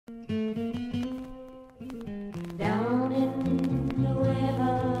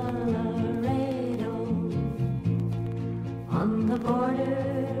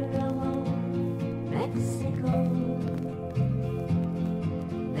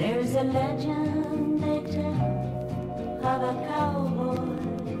There's a legend they tell of a cowboy,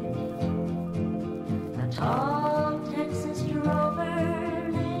 a tall Texas drover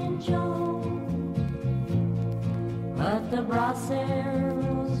named Joe, but the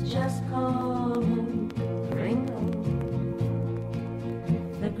brasseros just call him Gringo.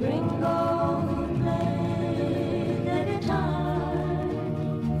 The Gringo who played the guitar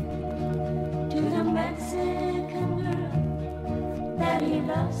to the Mexican girl that he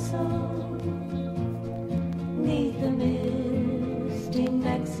loved so, 'neath the misty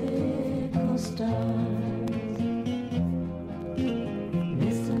Mexico stars.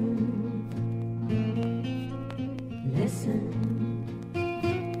 Listen, listen,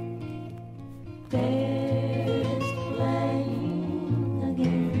 there's playing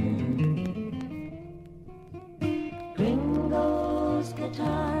again Gringo's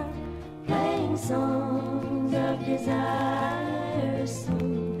guitar, playing songs of desire sung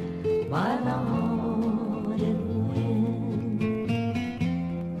by the haunted wind.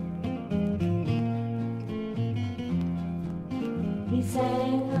 He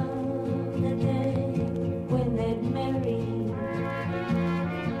sang on the day when they'd married,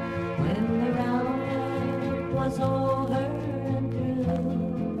 when the round was over and through,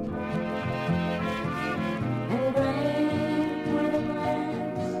 and great were the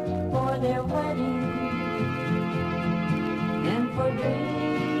plans for their wedding, and for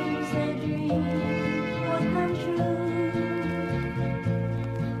dreams they dreamed would come true.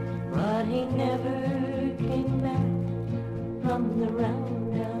 But he never came back from the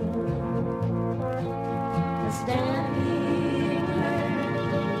roundup. The stampede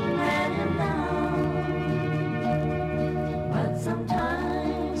herd ran him down. But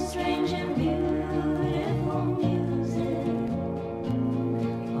sometimes strange and beautiful music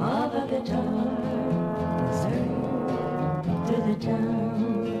of a guitar was heard through the town.